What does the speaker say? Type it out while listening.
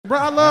Bro,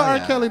 I love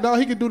R. Kelly, dog.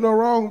 He could do no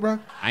wrong, bro.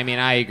 I mean,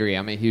 I agree.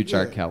 I'm a huge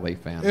R. Kelly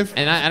fan.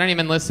 And I don't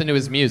even listen to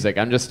his music.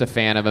 I'm just a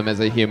fan of him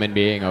as a human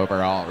being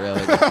overall,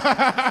 really.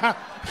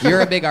 You're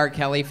a big R.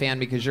 Kelly fan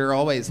because you're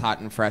always hot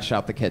and fresh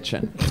out the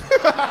kitchen.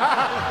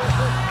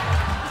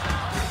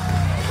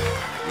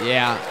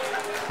 Yeah.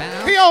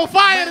 He on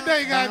fire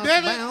today,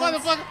 goddammit,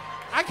 motherfucker.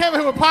 I came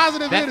here with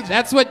positive energy.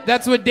 That's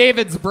what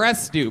David's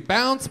breasts do.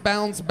 Bounce,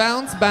 bounce,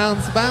 bounce,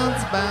 bounce,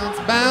 bounce, bounce,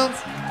 bounce.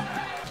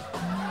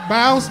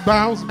 Bounce,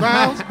 bounce,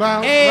 bounce,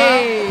 bounce.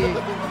 Hey.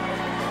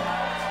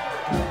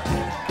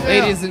 Bounce.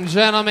 Ladies and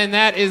gentlemen,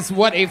 that is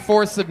what a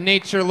force of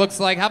nature looks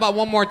like. How about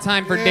one more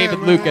time for David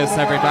Lucas,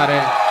 everybody?